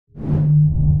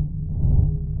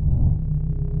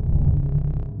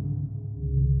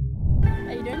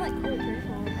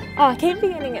Oh, I keep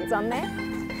forgetting it's on there.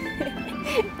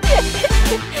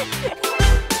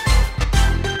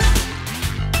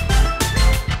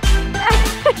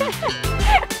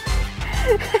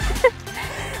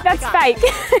 That's fake.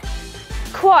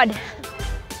 Quad.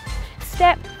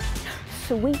 Step.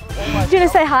 Sweet. Do you want to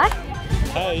say hi?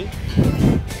 Hey.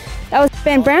 That was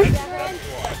Ben Brown.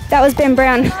 That was Ben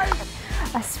Brown.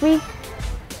 A 3,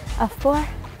 a 4,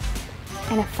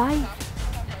 and a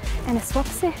 5, and a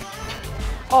swapsy.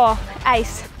 Oh,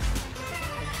 ace.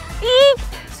 Eek.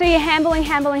 So you're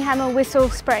handling, whistle,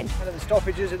 spread. And at the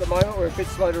stoppages at the moment, we're a bit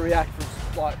slow to react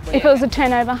from like if it was a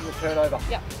turnover.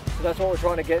 Yep. So that's what we're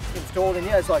trying to get installed in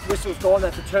here. It's like whistle's gone,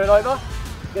 that's a turnover.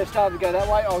 They're starting to go that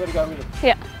way, I've got to go with it.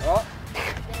 Yeah. All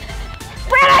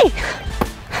Ready!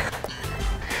 right.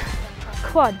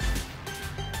 Quad.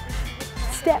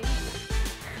 Step.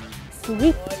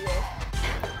 Sweep.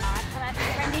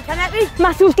 Come at me.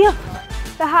 Muscles deal.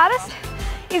 The hardest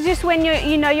is just when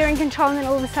you know you're in control and then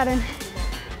all of a sudden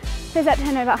there's that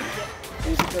turnover.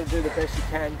 You just got to do the best you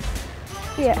can.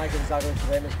 Yeah. Make it as ugly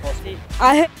for them as possible.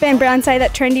 I heard Ben Brown say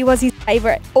that Trendy was his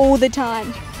favourite all the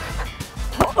time.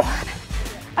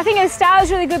 I think his style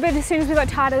was really good, but as soon as we got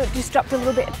tighter, it just dropped a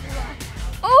little bit.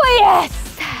 Oh yes!